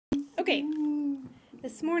Okay,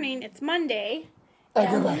 this morning, it's Monday,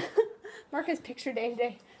 Okay, and bye. Mark has picture day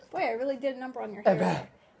today. Boy, I really did a number on your hair. Okay.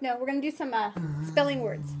 No, we're going to do some spelling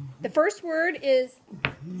words. The first word is,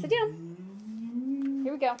 sit down.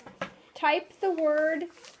 Here we go. Type the word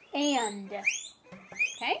and.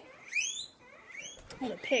 Okay? Oh,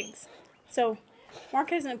 the pigs. So, Mark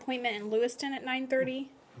has an appointment in Lewiston at 9:30.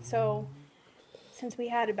 So, since we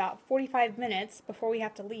had about 45 minutes before we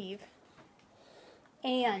have to leave,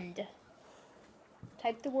 and.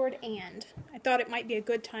 Type the word and. I thought it might be a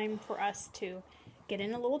good time for us to get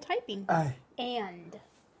in a little typing. Aye. And.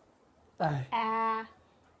 Aye.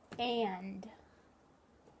 And.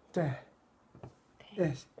 There. Okay.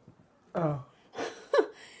 Yes. Oh.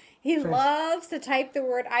 He First. loves to type the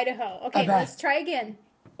word Idaho. Okay, Okay. let's try again.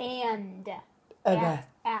 And. Okay.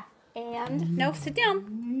 And. No, sit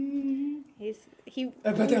down. We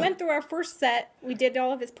Okay. went through our first set. We did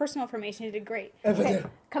all of his personal information. He did great. Okay,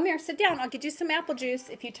 come here, sit down. I'll get you some apple juice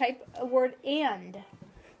if you type a word and.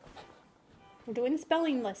 We're doing the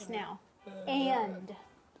spelling list now. And.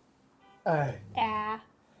 Aye.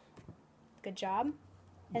 Good job.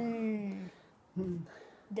 And.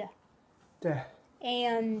 There.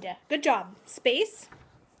 And. Good job. Space.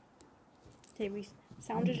 Okay, we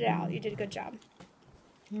sounded it out. You did a good job.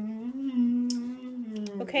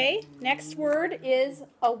 Okay, next word is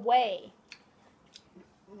away.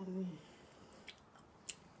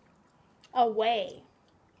 Away.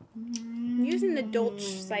 I'm using the Dolch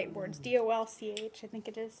sight words, D-O-L-C-H, I think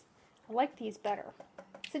it is. I like these better.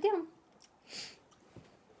 Sit down.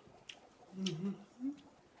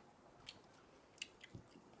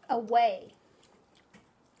 Away.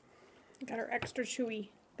 Got our extra chewy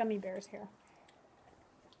gummy bears here.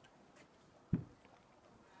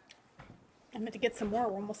 I meant to get some more.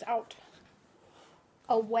 We're almost out.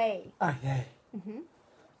 Away. Aye.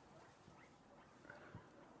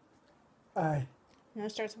 Aye. Now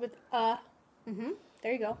it starts with There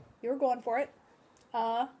you go. You were going for it.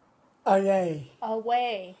 Aye.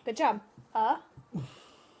 Away. Good job.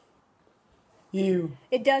 You.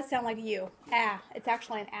 It does sound like a U. It's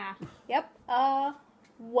actually an Yep.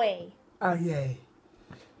 Away. Aye.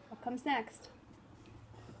 What comes next?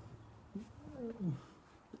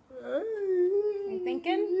 Are you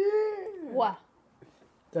thinking? Wa.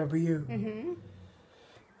 W.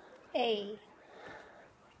 A.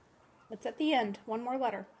 What's at the end? One more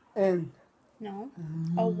letter. N. No.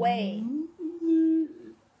 Away.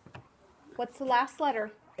 What's the last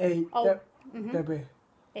letter? A. Oh. W.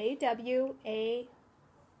 A. W. A.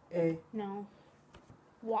 A. No.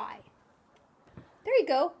 Y. There you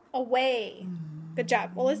go. Away. Good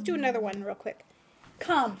job. Well, let's do another one real quick.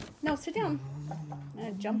 Come. No, sit down.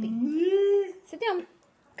 Jumpy. Sit down.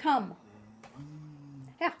 Come.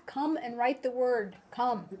 Yeah, come and write the word.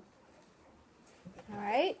 Come. All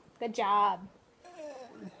right. Good job.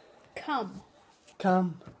 Come.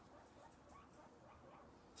 Come.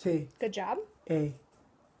 C. Good job. A.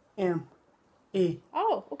 M. E.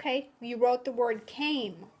 Oh, okay. You wrote the word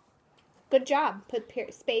came. Good job. Put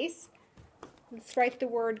space. Let's write the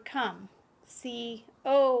word come. C-O-M-E.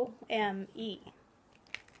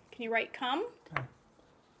 Can you write come? Come.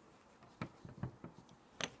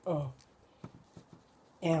 O.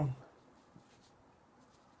 M.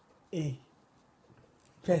 E.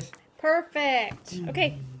 Fish. Perfect.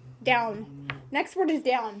 Okay. Down. Next word is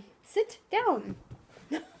down. Sit down.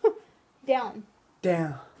 Down.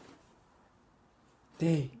 Down.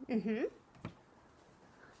 D.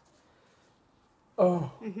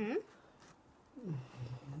 O.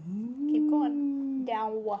 Keep going.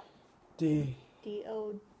 Down. Wa. D.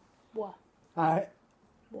 D-O. Wa. I.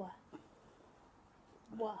 Wa.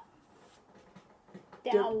 Wa.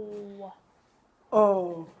 Down. Wa.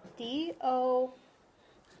 O. D-O.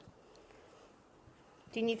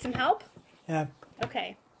 Do you need some help? Yep.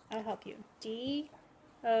 Okay. I'll help you. D-O-W-N.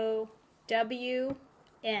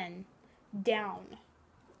 Down.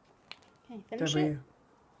 Okay, finish W.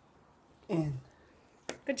 N.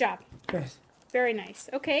 it. Good job. Fish. Very nice.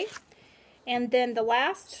 Okay. And then the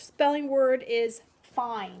last spelling word is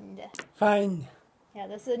find. Find. Yeah,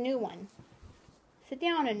 this is a new one. Sit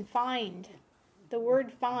down and find the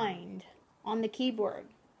word find on the keyboard.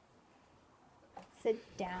 Sit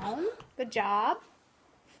down. Good job.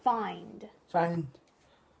 Find. Find.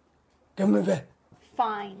 Come over.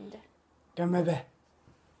 Find. Come over.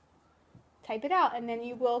 Type it out and then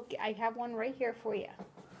you will, I have one right here for you.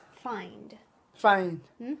 Find. Find.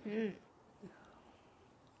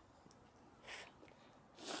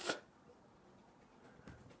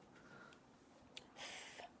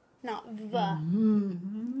 Not the.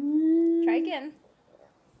 Try again.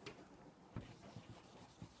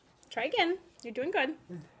 Try again. You're doing good.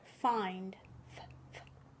 Find.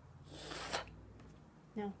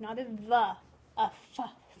 No, not a V. A F.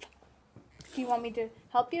 Do you want me to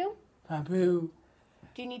help you? Babu.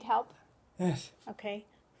 Do you need help? Yes. Okay.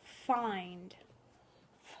 Find.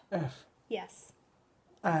 F. Yes.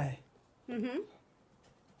 I. Mm-hmm.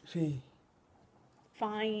 V.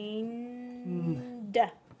 Find.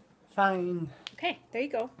 Find. Okay, there you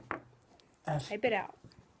go. F. Type it out.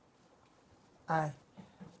 I.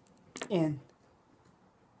 N.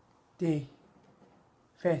 D.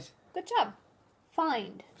 Fish. Good job.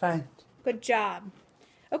 Find. Find. Good job.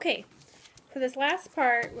 Okay, for this last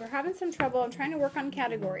part, we're having some trouble. I'm trying to work on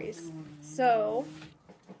categories. So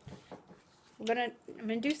I'm gonna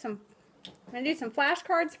do some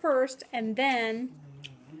flashcards first, and then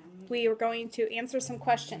we are going to answer some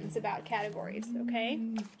questions about categories. Okay.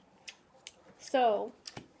 So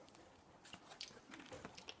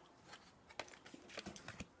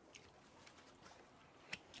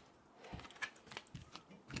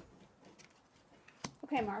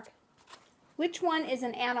okay, Mark. Which one is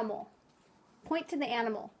an animal? Point to the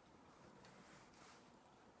animal.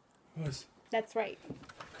 Horse. That's right.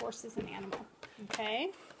 Horse is an animal.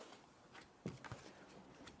 Okay.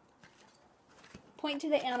 Point to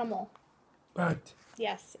the animal. Bird.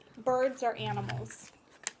 Yes. Birds are animals.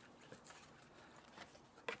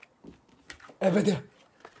 Ebede.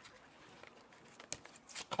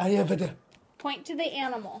 I ebede. Point to the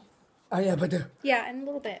animal. I ebede. Yeah, in a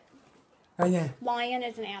little bit. I am. Lion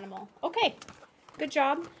is an animal. Okay. Good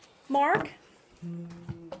job. Mark,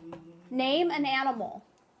 name an animal.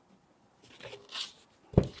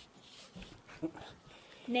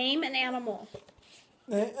 Name an animal.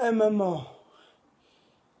 The MMO.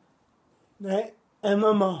 The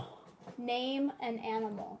MMO. Name an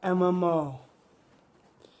animal. MMO.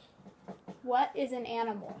 What is an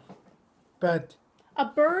animal? Bird. A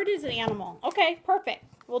bird is an animal. Okay, perfect.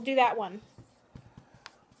 We'll do that one.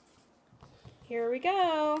 Here we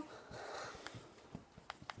go.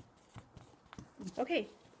 Okay,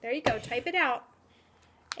 there you go. Type it out.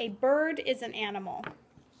 A bird is an animal.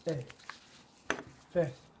 A.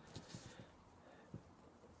 Fish.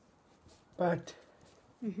 Bird.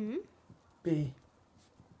 Mm-hmm. B.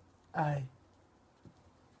 I.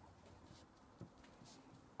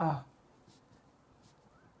 R.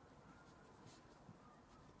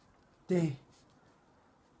 D.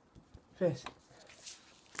 Fish.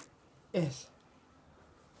 S.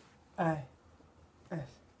 I. S.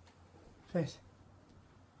 Fish.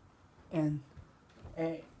 N.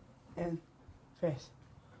 A. N. Fish.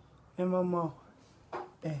 MMO.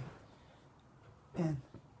 A. N.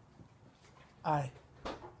 I.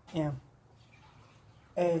 M.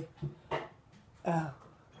 A. L.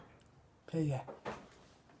 P.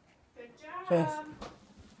 Good job. Fish.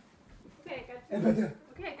 Okay, I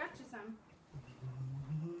got you some.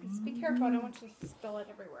 Just be careful. I don't want you to spill it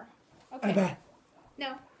everywhere. Okay.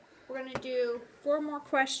 No, we're going to do 4 more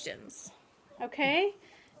questions. Okay?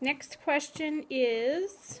 Next question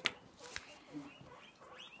is,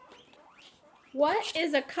 what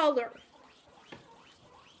is a color?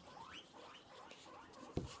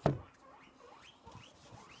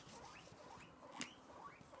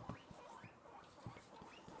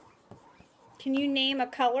 Can you name a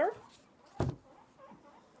color?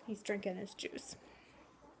 He's drinking his juice.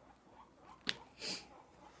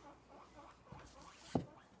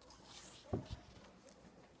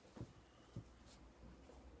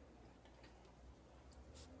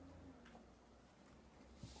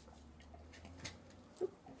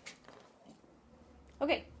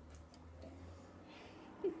 Okay.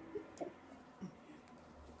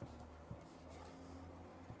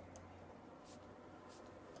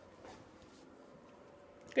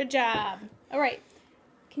 Good job. All right.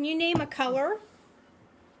 Can you name a color?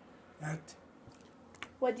 That.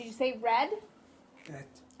 What did you say? Red? That.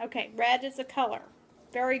 Okay, red is a color.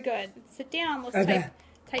 Very good. Sit down. Let's Okay.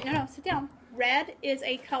 type. No, sit down. Red is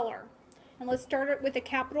a color. And let's start it with a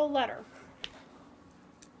capital letter.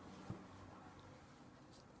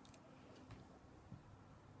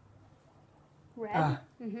 Red.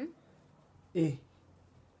 Mm-hmm. E.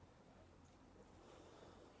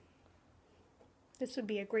 This would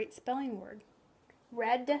be a great spelling word.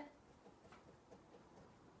 Red.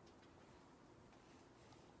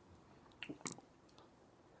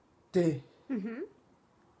 D. Mm-hmm.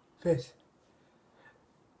 Fish.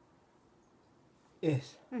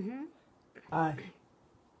 S. Mm-hmm. I.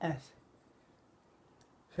 S.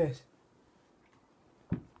 Fish.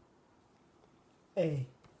 A.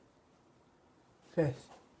 Fish.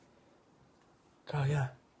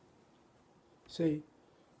 Kaya. C.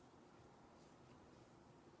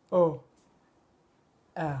 O.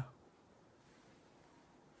 L.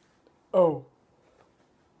 O.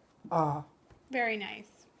 R. Very nice.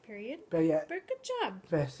 Period. Very Very good job.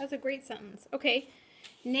 fast. That's a great sentence. Okay.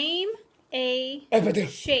 Name a Everything.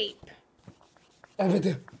 shape.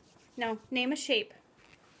 Everything. No, name a shape.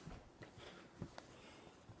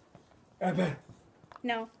 Everything.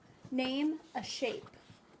 No, name a shape.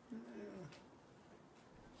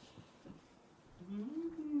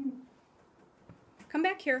 Come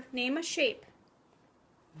back here. Name a shape.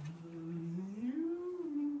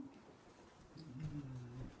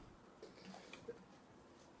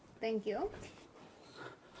 Thank you.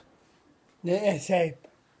 The shape.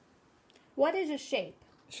 What is a shape?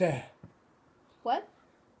 Sir. What?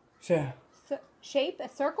 Sir. Shape? A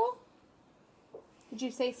circle? Did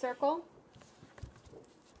you say circle?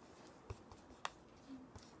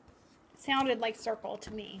 Sounded like circle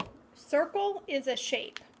to me. Circle is a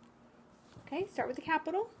shape. Okay, start with the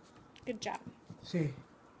capital. Good job. C.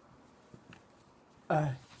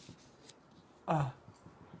 I. R.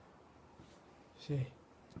 C.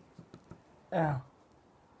 L.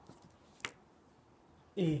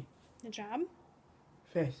 E. Good job.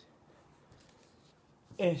 Face.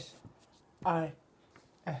 S. I.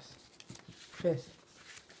 S. Face.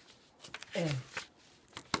 N.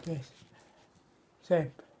 Face.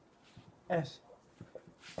 Shape. S.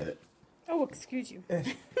 Oh, excuse you. S.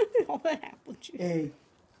 All that apple juice. A.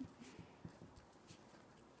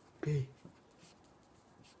 B.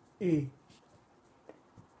 E.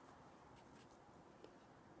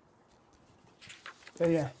 So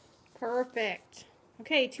yeah. Perfect.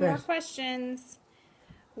 Okay, two more Yes. questions.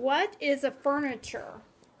 What is a furniture?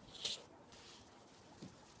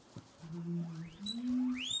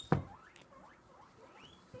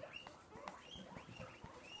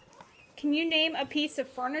 Can you name a piece of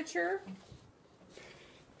furniture?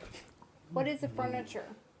 What is a furniture?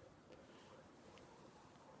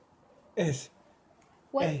 S.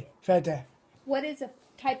 What A. Feather. what is a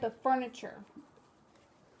type of furniture?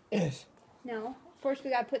 S. No. First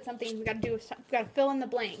we gotta put something, we gotta fill in the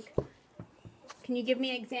blank. Can you give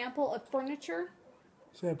me an example of furniture?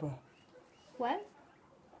 Zebra. What?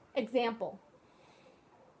 Example.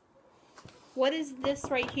 What is this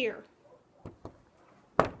right here?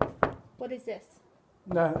 What is this?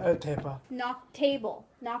 No, a table. Table.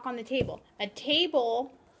 Knock on the table. A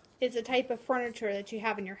table is a type of furniture that you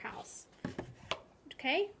have in your house.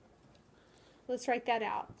 Okay? Let's write that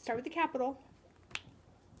out. Start with the capital.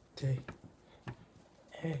 T.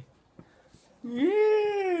 A.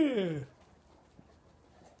 Yeah.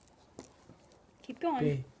 Keep going.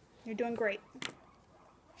 B. You're doing great.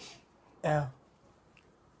 L.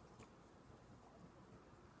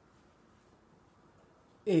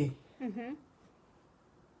 E. Mm-hmm.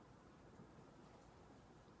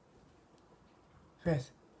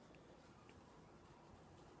 Face.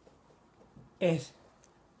 S.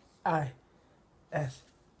 I. S.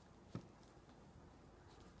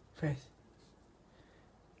 Face.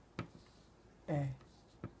 A.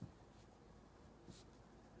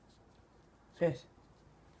 Face.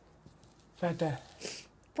 Feather.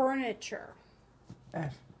 Furniture.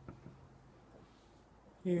 F.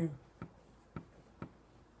 U.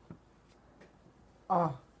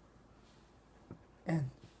 R. N.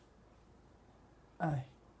 I.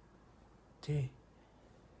 T.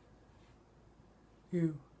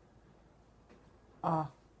 U. R.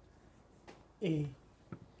 E.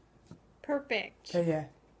 Perfect. Okay, yeah.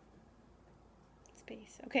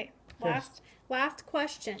 Space. Okay. Yes. Last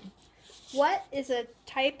question. What is a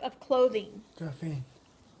type of clothing? Caffeine.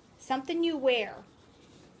 Something you wear.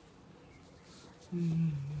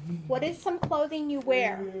 What is some clothing you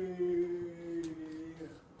wear?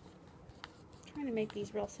 Trying to make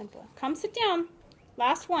these real simple. Come sit down.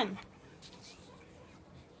 Last one.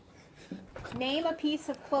 Name a piece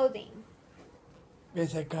of clothing.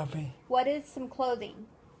 It's a coffee. What is some clothing?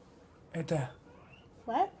 It's a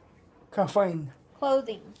What? caffeine.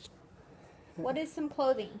 Clothing. What is some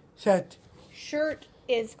clothing? Shirt. Shirt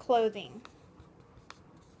is clothing.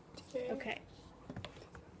 Okay.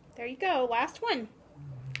 There you go. Last one.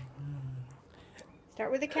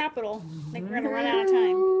 Start with a capital. I think we're going to run out of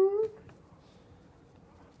time.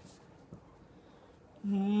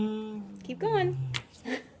 Keep going.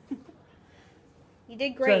 You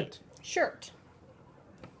did great. Shirt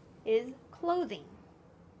is clothing.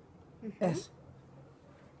 S.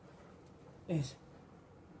 S.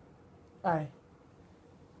 I.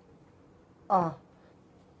 R.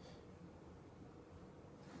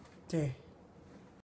 T.